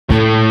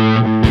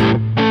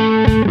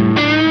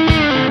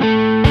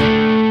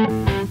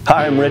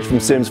I'm Rich from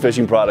SIMMS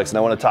Fishing Products, and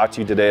I want to talk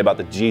to you today about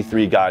the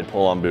G3 Guide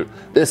pull-on boot.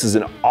 This is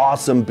an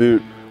awesome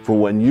boot for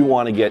when you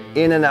want to get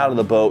in and out of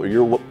the boat, or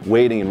you're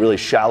wading in really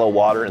shallow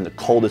water in the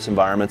coldest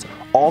environments.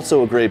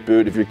 Also a great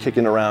boot if you're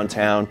kicking around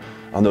town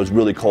on those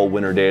really cold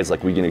winter days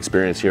like we can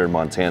experience here in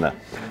Montana.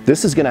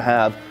 This is going to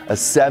have a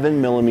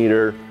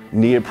 7mm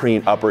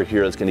neoprene upper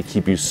here that's going to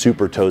keep you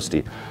super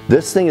toasty.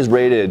 This thing is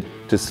rated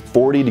to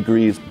 40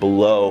 degrees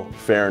below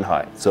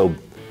Fahrenheit. So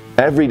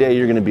every day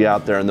you're going to be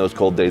out there in those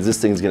cold days,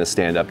 this thing's going to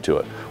stand up to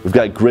it. We've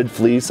got grid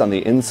fleece on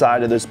the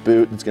inside of this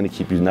boot. It's going to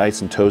keep you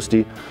nice and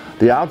toasty.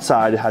 The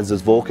outside has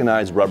this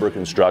vulcanized rubber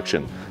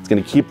construction. It's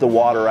going to keep the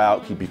water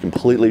out, keep you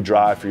completely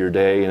dry for your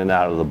day in and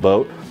out of the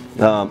boat.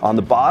 On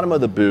the bottom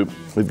of the boot,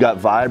 we've got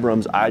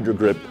Vibram's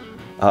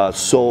HydroGrip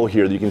sole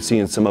here that you can see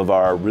in some of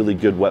our really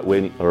good wet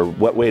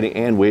wading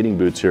and wading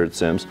boots here at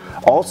SIMMS.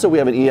 Also, we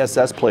have an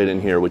ESS plate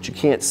in here, which you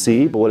can't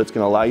see, but what it's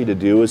going to allow you to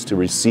do is to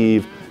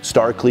receive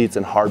star cleats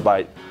and hard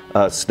bite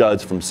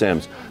studs from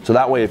SIMMS. So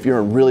that way, if you're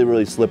in really,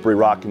 really slippery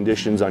rock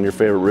conditions on your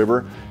favorite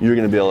river, you're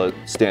going to be able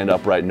to stand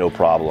upright no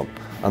problem.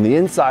 On the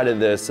inside of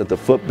this, at the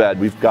footbed,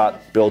 we've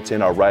got built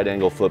in our right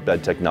angle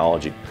footbed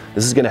technology.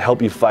 This is going to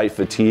help you fight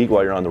fatigue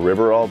while you're on the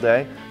river all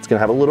day. It's going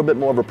to have a little bit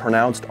more of a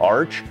pronounced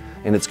arch,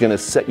 and it's going to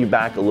set you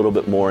back a little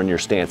bit more in your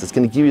stance. It's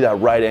going to give you that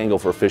right angle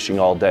for fishing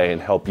all day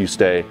and help you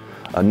stay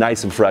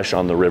nice and fresh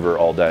on the river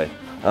all day.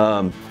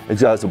 It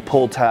has a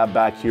pull tab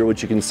back here,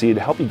 which you can see to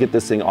help you get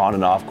this thing on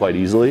and off quite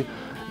easily.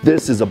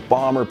 This is a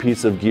bomber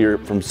piece of gear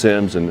from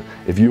SIMMS, and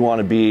if you want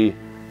to be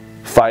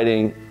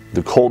fighting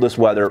the coldest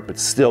weather but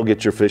still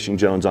get your fishing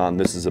Jones on,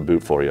 this is a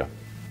boot for you.